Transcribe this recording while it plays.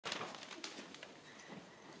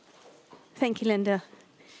Thank you, Linda.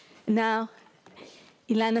 Now,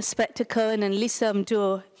 Elana, Spector-Cohen and Lisa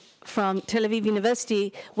Amdur from Tel Aviv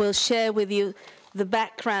University will share with you the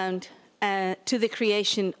background to the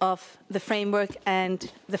creation of the framework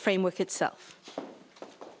and the framework itself.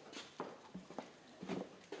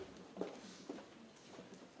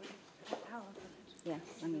 Yeah,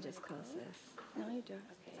 let me just close this. No, you do. Okay.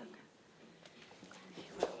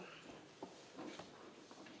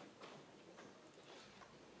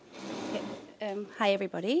 Hi,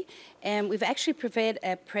 everybody. We've actually prepared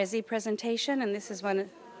a Prezi presentation, and this is one.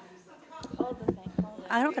 Hold the thing.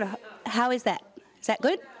 I don't gonna. How is that? Is that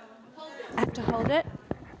good? I have to hold it.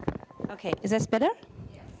 Okay. Is this better?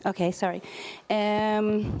 Yes. Okay. Sorry.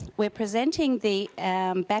 We're presenting the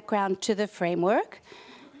background to the framework.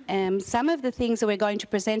 Some of the things that we're going to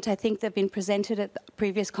present, I think they've been presented at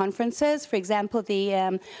previous conferences. For example,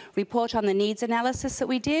 the report on the needs analysis that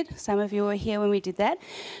we did. Some of you were here when we did that.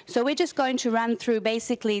 So we're just going to run through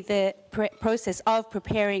basically the process of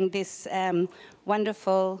preparing this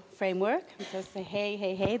wonderful framework. So say,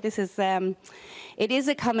 hey, this is, it is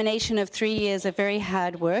a combination of 3 years of very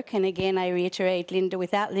hard work. And again, I reiterate, Linda,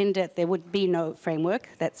 without Linda, there would be no framework.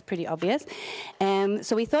 That's pretty obvious.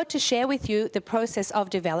 So we thought to share with you the process of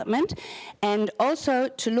development and also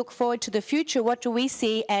to look forward to the future. What do we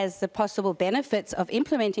see as the possible benefits of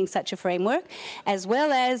implementing such a framework, as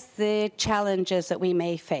well as the challenges that we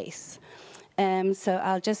may face? So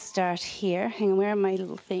I'll just start here. Hang on, where are my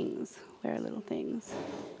little things? Where are little things?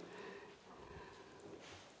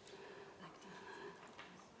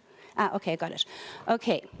 Okay, got it.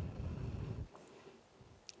 Okay.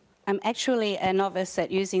 I'm actually a novice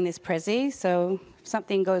at using this Prezi, so if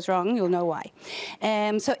something goes wrong, you'll know why.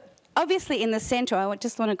 So obviously in the center, I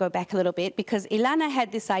just want to go back a little bit because Elana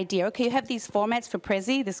had this idea. Okay, you have these formats for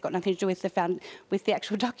Prezi. This has got nothing to do with the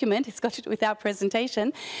actual document. It's got to do with our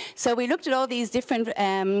presentation. So we looked at all these different,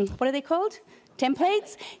 what are they called?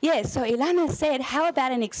 Templates? Yes, so Elana said, how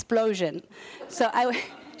about an explosion? So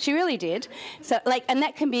she really did. So, and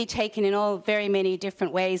that can be taken in all very many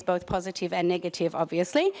different ways, both positive and negative,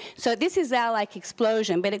 obviously. So this is our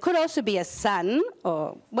explosion, but it could also be a sun,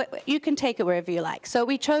 or you can take it wherever you like. So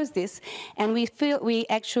we chose this, and we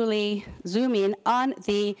actually zoom in on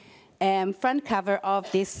the front cover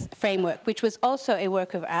of this framework, which was also a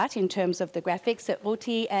work of art in terms of the graphics at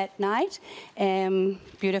Ruti at night,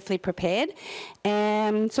 beautifully prepared.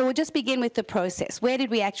 So we'll just begin with the process. Where did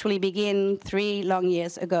we actually begin 3 long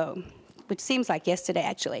years ago? Which seems like yesterday,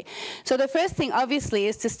 actually. So the first thing, obviously,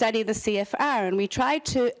 is to study the CFR, and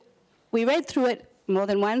we read through it more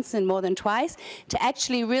than once and more than twice to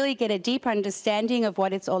actually really get a deep understanding of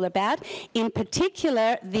what it's all about, in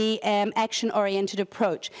particular the action-oriented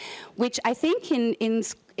approach, which I think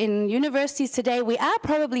in universities today, we are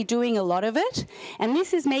probably doing a lot of it, and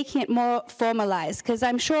this is making it more formalized, because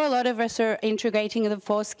I'm sure a lot of us are integrating the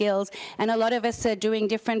 4 skills, and a lot of us are doing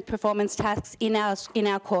different performance tasks in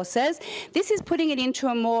our courses. This is putting it into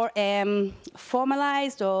a more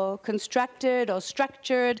formalized or constructed or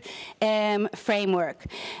structured framework.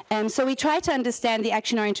 So we try to understand the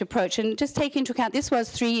action-oriented approach, and just take into account, this was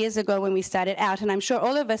 3 years ago when we started out, and I'm sure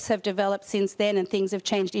all of us have developed since then, and things have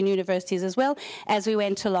changed in universities as well as we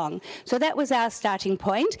went along. So that was our starting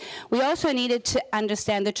point. We also needed to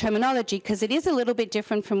understand the terminology because it is a little bit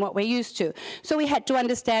different from what we're used to. So we had to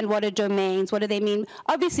understand what are domains, what do they mean.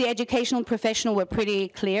 Obviously, educational and professional were pretty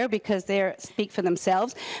clear because they speak for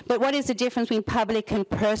themselves. But what is the difference between public and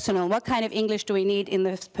personal? What kind of English do we need in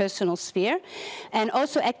the personal sphere? And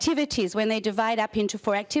also activities, when they divide up into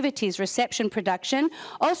 4 activities, reception, production,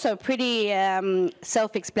 also pretty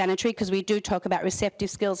self-explanatory because we do talk about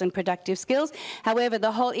receptive skills and productive skills. However,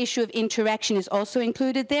 the whole issue of interaction is also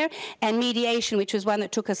included there, and mediation, which was one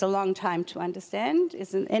that took us a long time to understand,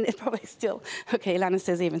 and it's probably still, okay, Elana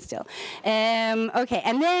says even still. Okay,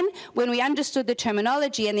 and then when we understood the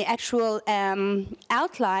terminology and the actual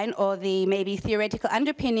outline or the maybe theoretical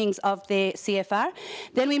underpinnings of the CFR,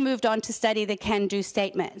 then we moved on to study the can-do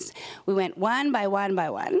statements. We went one by one by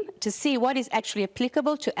one to see what is actually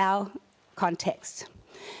applicable to our context.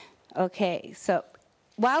 Okay, so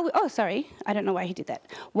oh, sorry, I don't know why he did that.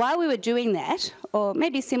 While we were doing that, or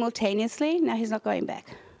maybe simultaneously, now he's not going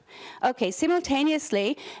back. Okay,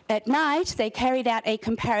 simultaneously, at night, they carried out a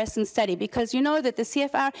comparison study because you know that the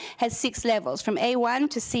CFR has 6 levels, from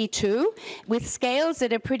A1 to C2, with scales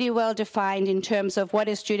that are pretty well defined in terms of what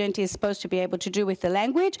a student is supposed to be able to do with the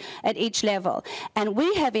language at each level. And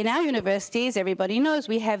we have in our universities, everybody knows,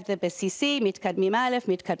 we have the BCC, Mitkadmim Aleph,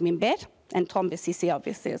 Mitkadmim Bet. and Tom-BCC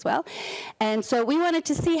obviously as well. And so we wanted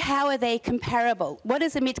to see how are they comparable. What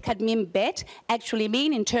does a Mitkadmim Bet actually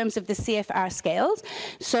mean in terms of the CFR scales?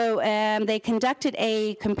 So they conducted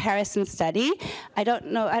a comparison study. I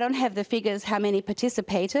don't have the figures how many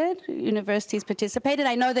participated, universities participated.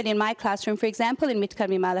 I know that in my classroom, for example, in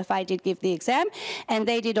Mitkadmim Aleph, I did give the exam, and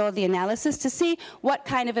they did all the analysis to see what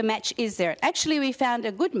kind of a match is there. Actually, we found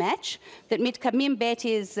a good match, that Mitkadmim Bet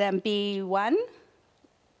is B1,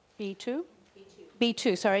 B2?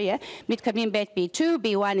 B2, sorry, yeah. Mitkadmim Bet B2,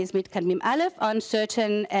 B1 is Mitkadmim Aleph on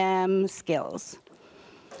certain skills.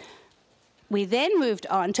 We then moved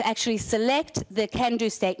on to actually select the can-do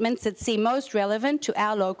statements that seem most relevant to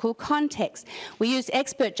our local context. We used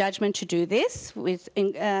expert judgment to do this with,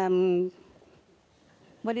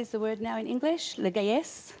 what is the word now in English?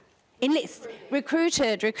 Legayes? Enlist,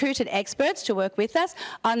 recruited experts to work with us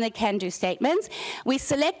on the can-do statements. We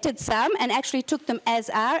selected some and actually took them as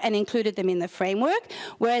are and included them in the framework,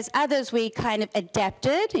 whereas others we kind of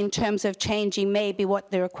adapted in terms of changing maybe what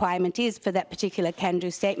the requirement is for that particular can-do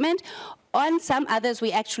statement. On some others,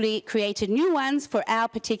 we actually created new ones for our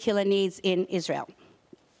particular needs in Israel.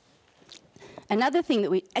 Another thing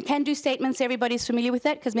that a can-do statements, everybody's familiar with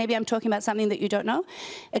that, because maybe I'm talking about something that you don't know.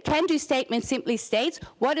 A can-do statement simply states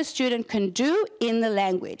what a student can do in the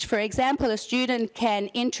language. For example, a student can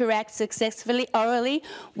interact successfully orally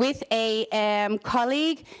with a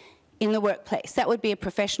colleague in the workplace. That would be a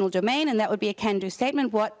professional domain, and that would be a can-do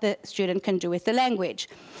statement, what the student can do with the language.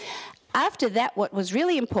 After that, what was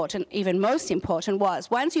really important, even most important,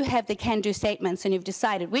 was once you have the can-do statements and you've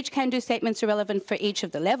decided which can-do statements are relevant for each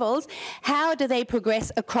of the levels, how do they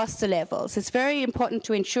progress across the levels? It's very important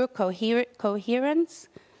to ensure coherence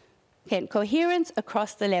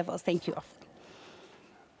across the levels. Thank you.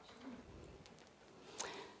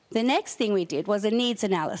 The next thing we did was a needs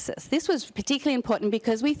analysis. This was particularly important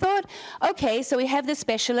because we thought, okay, so we have the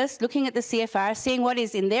specialists looking at the CFR, seeing what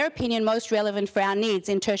is, in their opinion, most relevant for our needs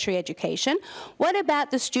in tertiary education. What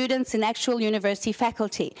about the students and actual university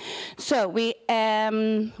faculty? So we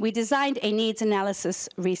designed a needs analysis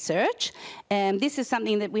research. This is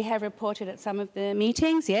something that we have reported at some of the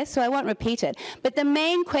meetings, yes, so I won't repeat it. But the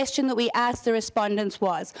main question that we asked the respondents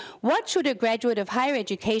was, what should a graduate of higher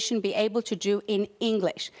education be able to do in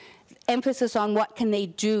English? Emphasis on what can they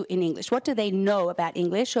do in English. What do they know about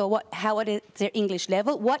English, or how is their English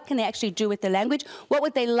level? What can they actually do with the language? What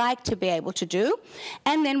would they like to be able to do?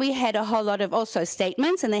 And then we had a whole lot of also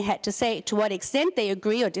statements, and they had to say to what extent they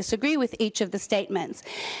agree or disagree with each of the statements.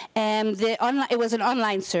 It was an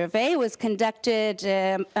online survey. It was conducted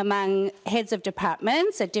among heads of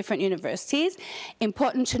departments at different universities.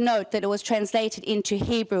 Important to note that it was translated into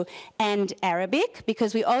Hebrew and Arabic,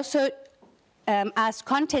 because we also asked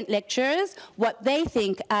content lecturers what they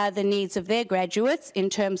think are the needs of their graduates in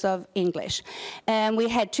terms of English. We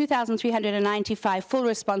had 2,395 full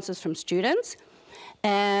responses from students,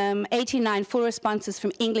 89 full responses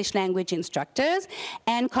from English language instructors,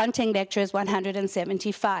 and content lecturers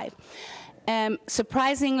 175.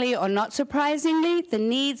 Surprisingly or not surprisingly,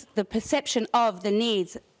 the perception of the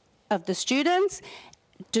needs of the students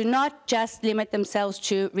do not just limit themselves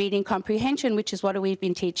to reading comprehension, which is what we've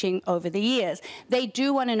been teaching over the years. They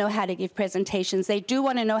do want to know how to give presentations. They do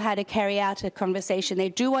want to know how to carry out a conversation. They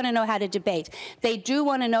do want to know how to debate. They do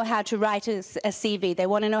want to know how to write a CV. They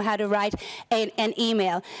want to know how to write an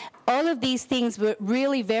email. All of these things were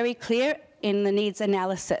really very clear in the needs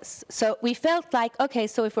analysis. So we felt like, okay,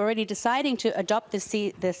 so if we're already deciding to adopt the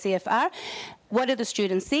CFR, what do the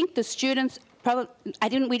students think? The students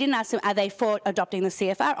we didn't ask them, are they for adopting the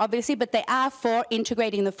CFR, obviously, but they are for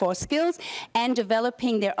integrating the 4 skills and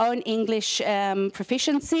developing their own English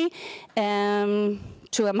proficiency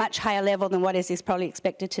to a much higher level than what is probably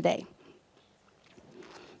expected today.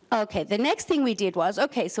 Okay, the next thing we did was,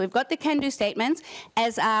 okay, so we've got the can-do statements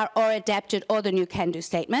as are or adapted or the new can-do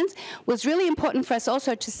statements. It was really important for us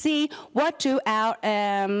also to see what do our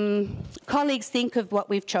colleagues think of what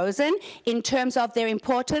we've chosen in terms of their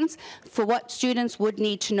importance for what students would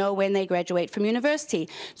need to know when they graduate from university.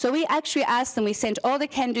 So we actually asked them, we sent all the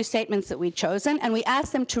can-do statements that we'd chosen, and we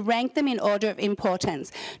asked them to rank them in order of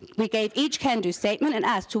importance. We gave each can-do statement and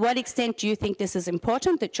asked, to what extent do you think this is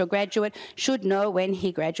important that your graduate should know when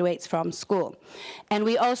he graduates from school? And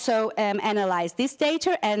we also analyzed this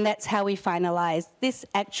data, and that's how we finalized this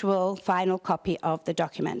actual final copy of the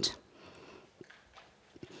document.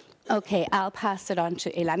 Okay, I'll pass it on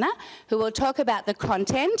to Elana, who will talk about the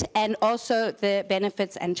content and also the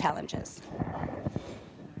benefits and challenges.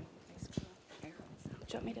 Do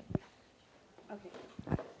you want me to? Okay.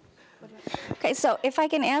 Okay, so if I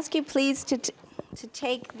can ask you please to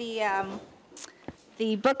take the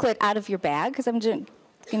the booklet out of your bag, because I'm going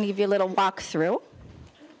to give you a little walkthrough.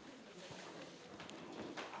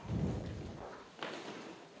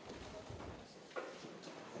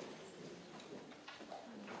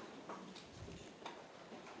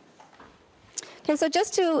 Okay, so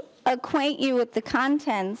just to acquaint you with the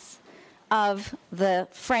contents of the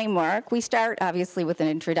framework, we start obviously with an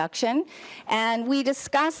introduction, and we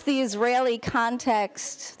discuss the Israeli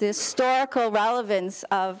context, the historical relevance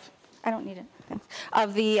of,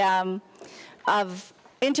 of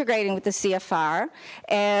integrating with the CFR,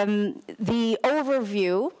 and the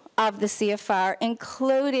overview of the CFR,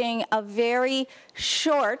 including a very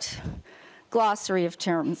short glossary of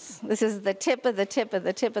terms. This is the tip of the tip of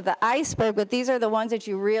the tip of the iceberg, but these are the ones that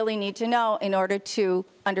you really need to know in order to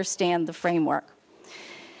understand the framework.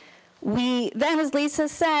 We then, as Lisa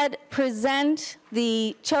said, present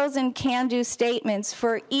the chosen can-do statements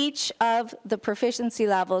for each of the proficiency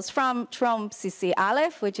levels from Trom CC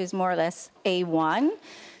Aleph, which is more or less A1,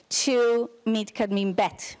 to Mitkadmim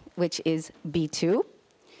Bet, which is B2.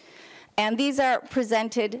 And these are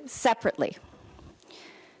presented separately.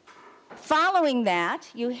 Following that,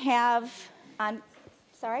 you have on,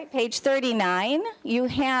 page 39, you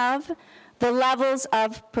have the levels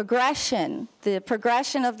of progression, the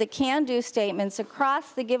progression of the can-do statements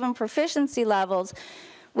across the given proficiency levels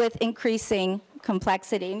with increasing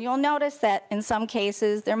complexity. And you'll notice that in some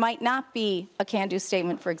cases, there might not be a can-do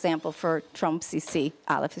statement, for example, for Trump CC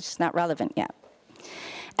Aleph. It's just not relevant yet.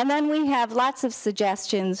 And then we have lots of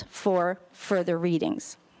suggestions for further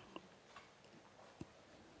readings.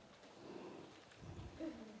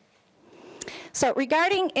 So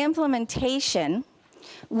regarding implementation,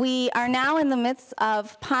 we are now in the midst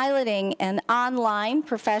of piloting an online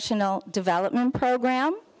professional development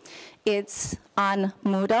program. It's on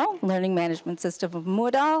Moodle, Learning Management System of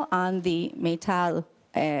Moodle, on the Metal,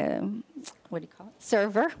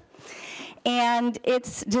 server. And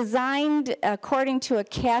it's designed according to a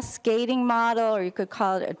cascading model, or you could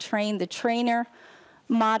call it a train-the-trainer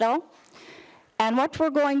model. And what we're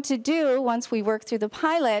going to do once we work through the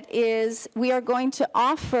pilot is we are going to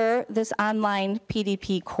offer this online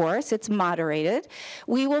PDP course. It's moderated.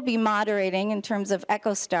 We will be moderating in terms of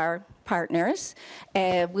ECOSTAR partners.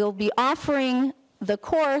 We'll be offering the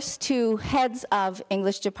course to heads of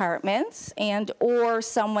English departments and or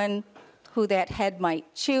someone who that head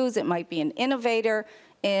might choose. It might be an innovator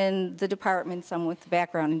in the department, someone with a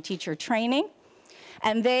background in teacher training.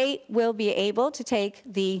 And they will be able to take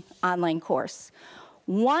the online course.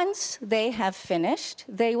 Once they have finished,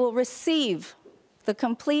 they will receive the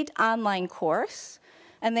complete online course,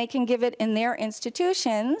 and they can give it in their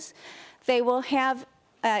institutions. They will have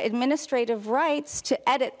administrative rights to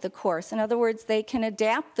edit the course. In other words, they can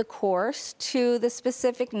adapt the course to the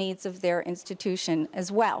specific needs of their institution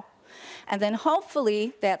as well. And then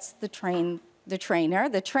hopefully that's the trainer.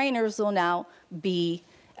 The trainers will now be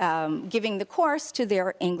giving the course to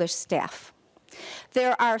their English staff.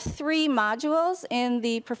 There are 3 modules in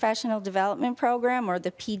the Professional Development Program, or the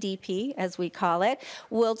PDP, as we call it.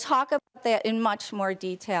 We'll talk about that in much more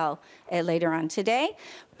detail later on today.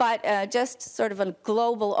 But just sort of a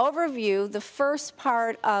global overview, the first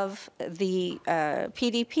part of the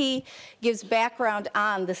PDP gives background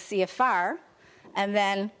on the CFR, and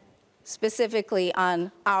then specifically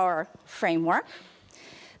on our framework.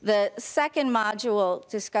 The second module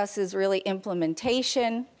discusses really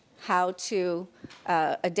implementation, how to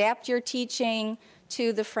adapt your teaching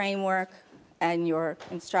to the framework and your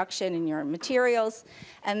instruction and your materials.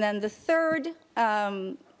 And then the third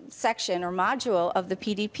section or module of the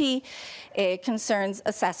PDP concerns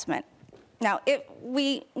assessment. Now,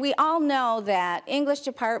 we all know that English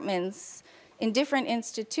departments in different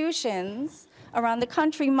institutions around the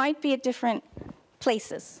country might be at different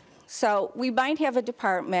places. So we might have a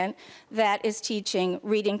department that is teaching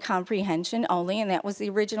reading comprehension only, and that was the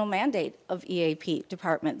original mandate of EAP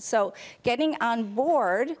departments. So getting on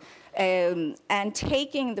board and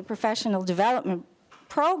taking the professional development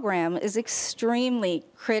program is extremely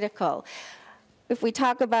critical. If we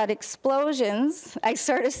talk about explosions, I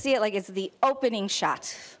sort of see it like it's the opening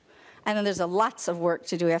shot. And then there's lots of work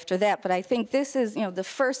to do after that. But I think this is, the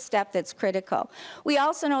first step that's critical. We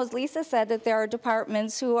also know, as Lisa said, that there are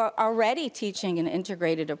departments who are already teaching an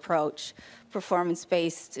integrated approach,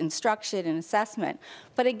 performance-based instruction and assessment.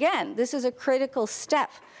 But again, this is a critical step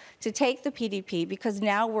to take the PDP because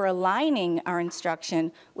now we're aligning our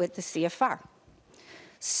instruction with the CFR.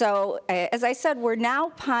 So, as I said, we're now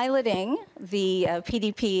piloting the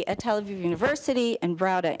PDP at Tel Aviv University and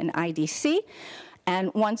Brauda in IDC.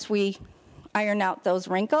 And once we iron out those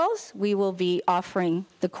wrinkles, we will be offering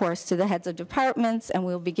the course to the heads of departments, and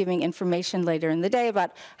we'll be giving information later in the day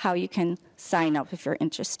about how you can sign up if you're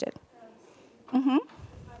interested. Mm-hmm.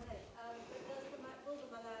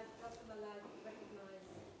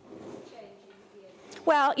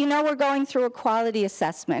 Well, you know, we're going through a quality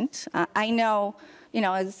assessment. I know, you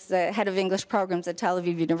know, as the head of English programs at Tel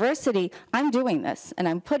Aviv University, I'm doing this, and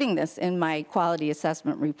I'm putting this in my quality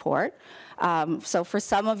assessment report. So for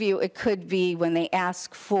some of you, it could be when they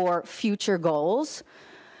ask for future goals,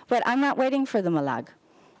 but I'm not waiting for the Malag.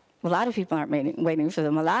 A lot of people aren't waiting for the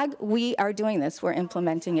Malag. We are doing this. We're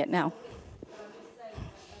implementing it now.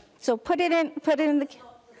 So put it in the...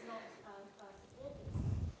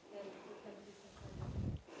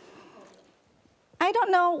 I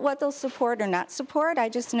don't know what they'll support or not support. I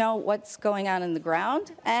just know what's going on in the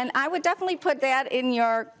ground. And I would definitely put that in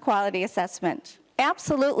your quality assessment.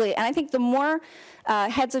 Absolutely. And I think the more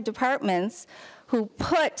heads of departments who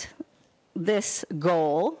put this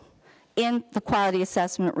goal in the quality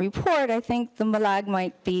assessment report, I think the Malag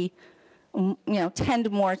might be, you know,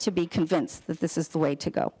 tend more to be convinced that this is the way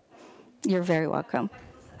to go. You're very welcome.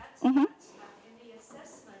 Mm-hmm.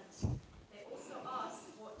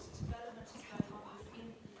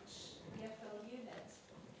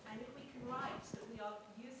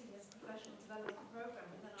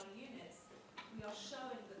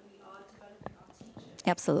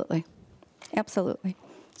 Absolutely. Absolutely.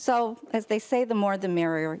 So, as they say, the more the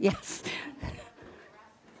merrier, yes.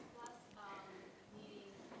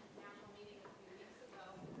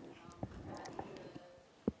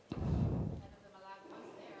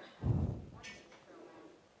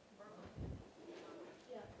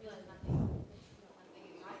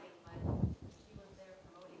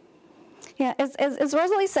 Yeah, as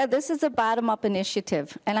Rosalie said, this is a bottom-up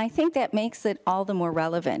initiative, and I think that makes it all the more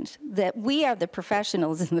relevant, that we are the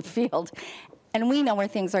professionals in the field, and we know where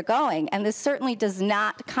things are going. And this certainly does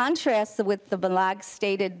not contrast with the Malag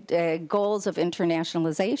stated goals of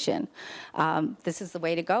internationalization. This is the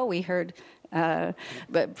way to go. We heard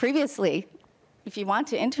but previously, if you want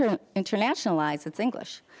to internationalize, it's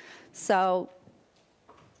English. So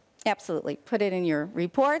absolutely, put it in your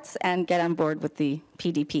reports and get on board with the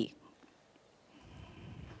PDP.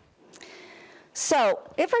 So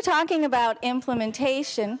if we're talking about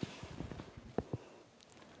implementation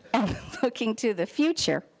and looking to the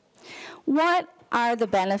future, what are the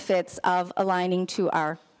benefits of aligning to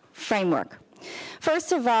our framework?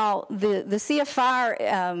 First of all, the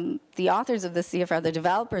CFR, the authors of the CFR, the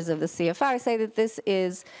developers of the CFR say that this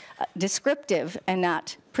is descriptive and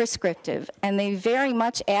not prescriptive, and they very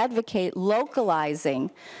much advocate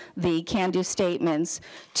localizing the can-do statements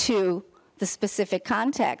to the specific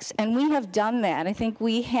context, and we have done that. I think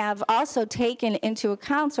we have also taken into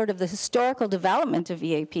account sort of the historical development of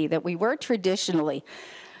EAP, that we were traditionally,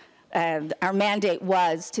 our mandate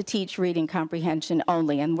was to teach reading comprehension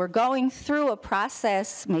only, and we're going through a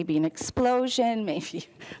process, maybe an explosion, maybe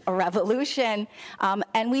a revolution,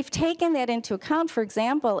 and we've taken that into account, for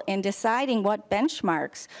example, in deciding what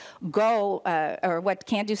benchmarks go, or what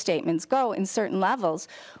can-do statements go in certain levels.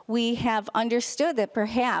 We have understood that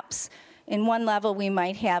perhaps in one level, we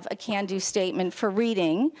might have a can-do statement for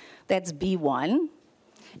reading, that's B1,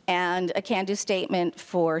 and a can-do statement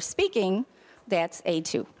for speaking, that's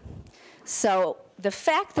A2. So the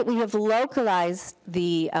fact that we have localized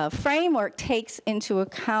the framework takes into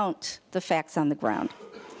account the facts on the ground.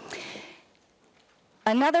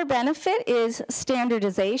 Another benefit is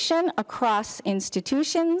standardization across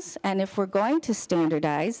institutions, and if we're going to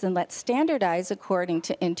standardize, then let's standardize according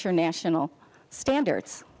to international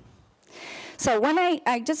standards. So when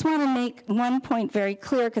I just want to make one point very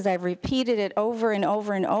clear, because I've repeated it over and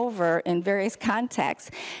over and over in various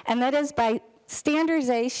contexts, and that is by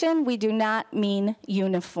standardization, we do not mean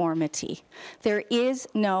uniformity. There is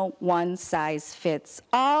no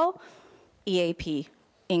one-size-fits-all EAP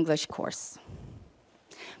English course.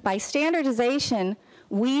 By standardization,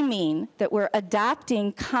 we mean that we're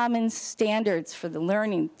adopting common standards for the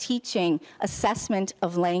learning, teaching, assessment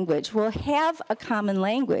of language. We'll have a common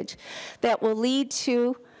language that will lead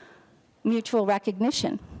to mutual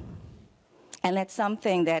recognition. And that's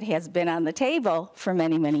something that has been on the table for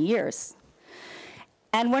many, many years.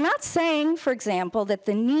 And we're not saying, for example, that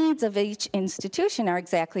the needs of each institution are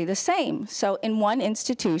exactly the same. So in one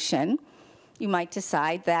institution, you might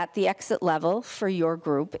decide that the exit level for your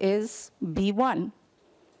group is B1.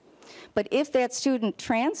 But if that student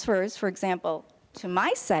transfers, for example, to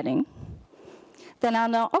my setting, then I'll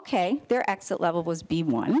know, okay, their exit level was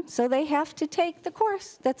B1, so they have to take the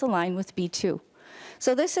course that's aligned with B2.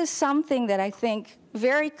 So this is something that I think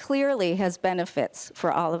very clearly has benefits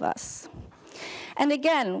for all of us. And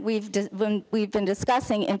again, we've been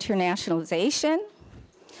discussing internationalization.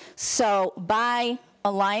 So by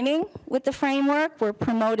aligning with the framework, we're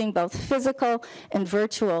promoting both physical and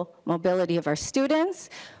virtual mobility of our students.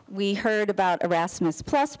 We heard about Erasmus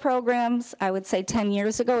Plus programs. I would say 10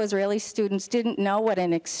 years ago, Israeli students didn't know what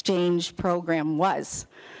an exchange program was.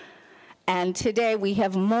 And today we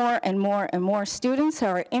have more and more and more students who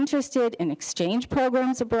are interested in exchange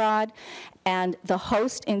programs abroad, and the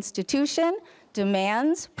host institution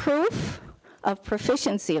demands proof of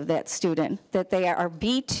proficiency of that student, that they are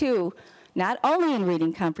B2, not only in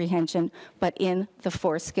reading comprehension, but in the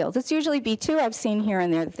 4 skills. It's usually B2. I've seen here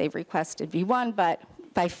and there that they've requested B1, but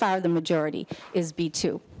by far the majority is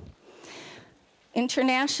B2.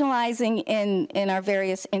 Internationalizing in our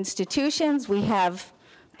various institutions, we have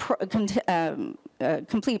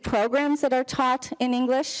complete programs that are taught in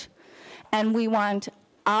English, and we want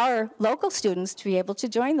our local students to be able to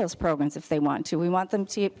join those programs if they want to. We want them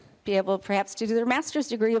to be able perhaps to do their master's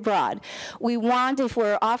degree abroad. We want, if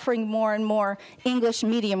we're offering more and more English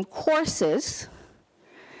medium courses,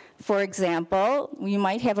 for example, you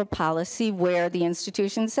might have a policy where the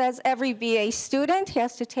institution says every BA student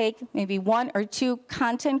has to take maybe 1 or 2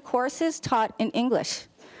 content courses taught in English.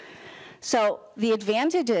 So the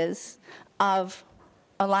advantages of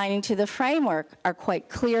aligning to the framework are quite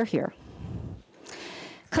clear here.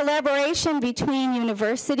 Collaboration between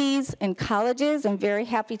universities and colleges. I'm very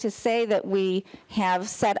happy to say that we have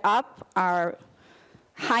set up our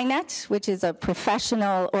HiNet, which is a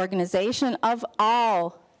professional organization of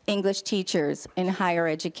all English teachers in higher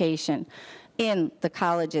education in the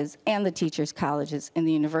colleges and the teachers' colleges in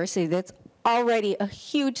the university. That's already a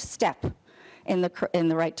huge step in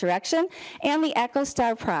the right direction. And the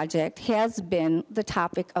ECOSTAR project has been the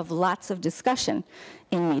topic of lots of discussion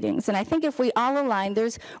in meetings. And I think if we all align,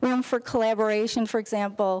 there's room for collaboration, for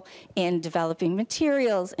example, in developing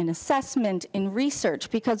materials, in assessment, in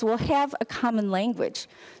research, because we'll have a common language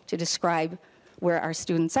to describe where our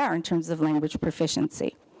students are in terms of language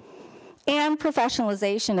proficiency. And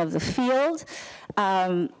professionalization of the field.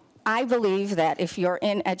 I believe that if you're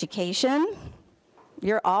in education,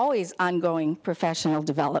 you're always ongoing professional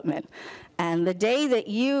development. And the day that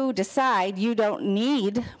you decide you don't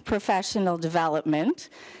need professional development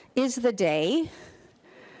is the day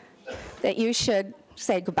that you should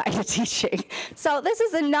say goodbye to teaching. So this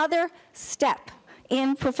is another step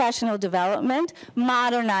in professional development,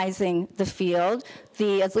 modernizing the field.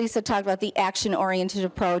 As Lisa talked about, the action-oriented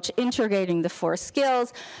approach, integrating the 4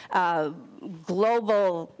 skills,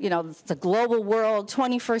 global, the global world,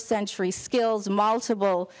 21st century skills,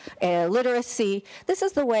 multiple literacy. This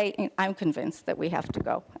is the way I'm convinced that we have to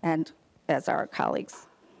go, and as are our colleagues.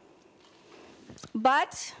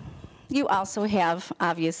 But you also have,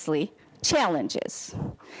 obviously, challenges.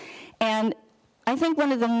 And I think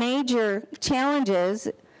one of the major challenges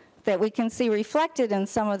that we can see reflected in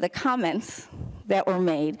some of the comments that were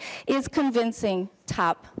made is convincing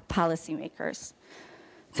top policymakers.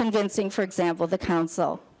 Convincing, for example, the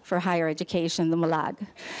Council for Higher Education, the MALAG.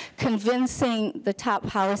 Convincing the top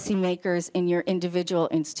policymakers in your individual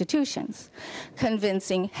institutions.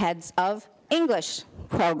 Convincing heads of English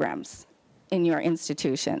programs in your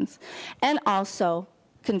institutions. And also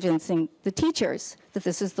convincing the teachers that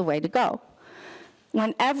this is the way to go.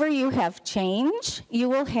 Whenever you have change, you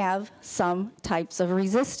will have some types of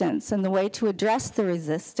resistance. And the way to address the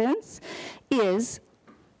resistance is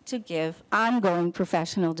to give ongoing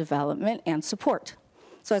professional development and support.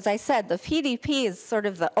 So as I said, the PDP is sort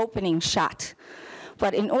of the opening shot.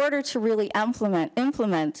 But in order to really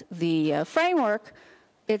implement the framework,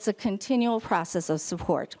 it's a continual process of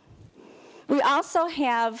support. We also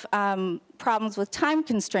have problems with time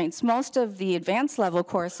constraints. Most of the advanced level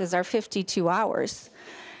courses are 52 hours.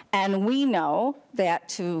 And we know that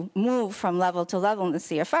to move from level to level in the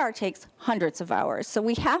CFR takes hundreds of hours. So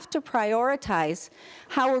we have to prioritize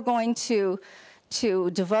how we're going to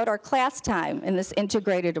devote our class time in this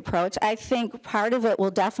integrated approach. I think part of it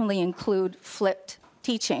will definitely include flipped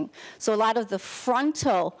teaching. So a lot of the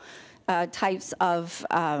frontal types of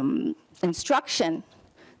instruction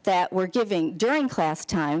that we're giving during class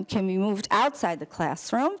time can be moved outside the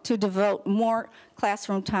classroom to devote more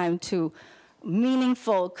classroom time to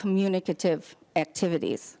meaningful communicative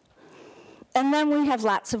activities. And then we have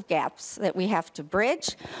lots of gaps that we have to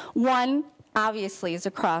bridge. One, obviously, is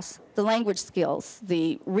across the language skills,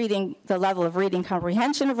 the level of reading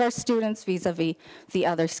comprehension of our students vis-a-vis the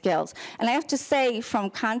other skills. And I have to say, from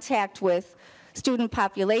contact with student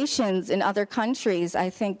populations in other countries, I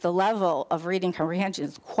think the level of reading comprehension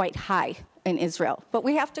is quite high in Israel. But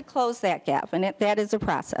we have to close that gap, and that is a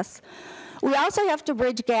process. We also have to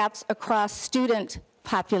bridge gaps across student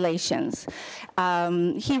populations,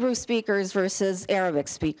 Hebrew speakers versus Arabic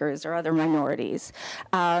speakers or other minorities,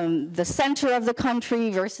 the center of the country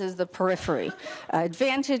versus the periphery,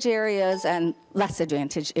 advantage areas and less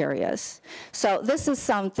advantaged areas. So this is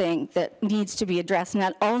something that needs to be addressed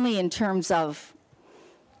not only in terms of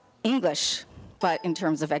English, but in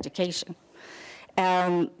terms of education.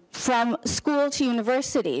 From school to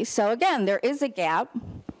university, so again, there is a gap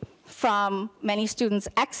from many students'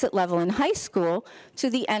 exit level in high school to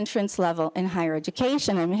the entrance level in higher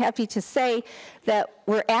education. I'm happy to say that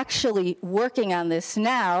we're actually working on this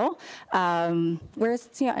now. Where's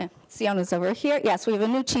Siona's over here? Yes, we have a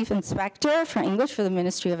new chief inspector for English for the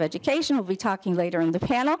Ministry of Education. We'll be talking later in the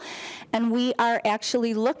panel. And we are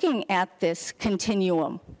actually looking at this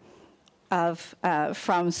continuum of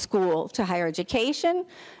from school to higher education.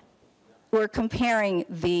 We're comparing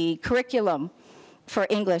the curriculum for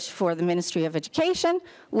English for the Ministry of Education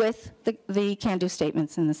with the can-do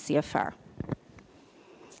statements in the CFR.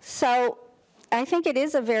 So I think it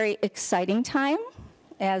is a very exciting time.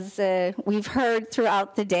 As we've heard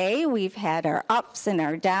throughout the day, we've had our ups and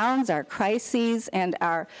our downs, our crises and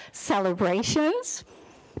our celebrations.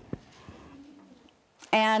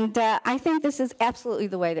 And I think this is absolutely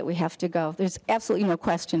the way that we have to go. There's absolutely no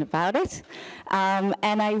question about it.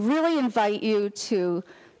 And I really invite you to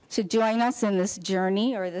join us in this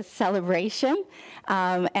journey or this celebration.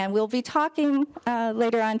 And we'll be talking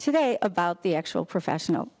later on today about the actual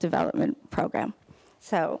professional development program.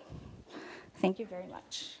 So thank you very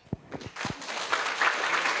much.